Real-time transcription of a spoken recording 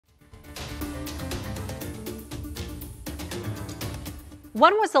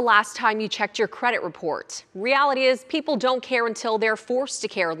When was the last time you checked your credit report? Reality is people don't care until they're forced to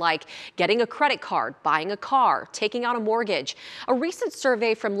care, like getting a credit card, buying a car, taking out a mortgage. A recent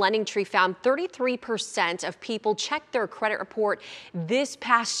survey from LendingTree found 33% of people checked their credit report this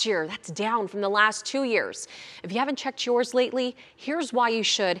past year. That's down from the last 2 years. If you haven't checked yours lately, here's why you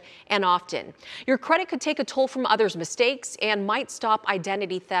should, and often. Your credit could take a toll from others' mistakes and might stop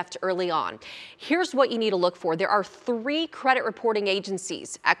identity theft early on. Here's what you need to look for. There are 3 credit reporting agencies: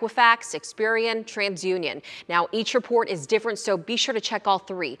 Equifax, Experian, TransUnion. Now, each report is different, so be sure to check all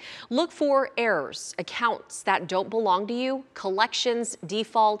 3. Look for errors, accounts that don't belong to you, collections,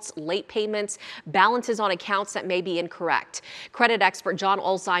 defaults, late payments, balances on accounts that may be incorrect. Credit expert John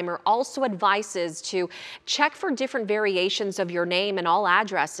Alzheimer also advises to check for different variations of your name and all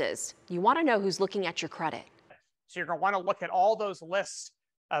addresses. You want to know who's looking at your credit. So you're going to want to look at all those lists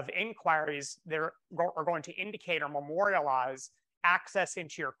of inquiries that are going to indicate or memorialize access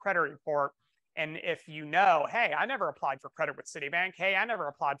into your credit report. And if you know, hey, I never applied for credit with Citibank, hey, I never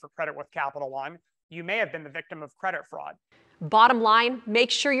applied for credit with Capital One, you may have been the victim of credit fraud. Bottom line,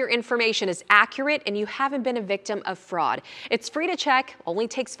 make sure your information is accurate and you haven't been a victim of fraud. It's free to check, only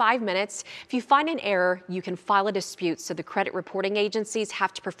takes 5 minutes. If you find an error, you can file a dispute, so the credit reporting agencies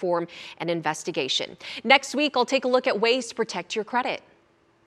have to perform an investigation. Next week, I'll take a look at ways to protect your credit.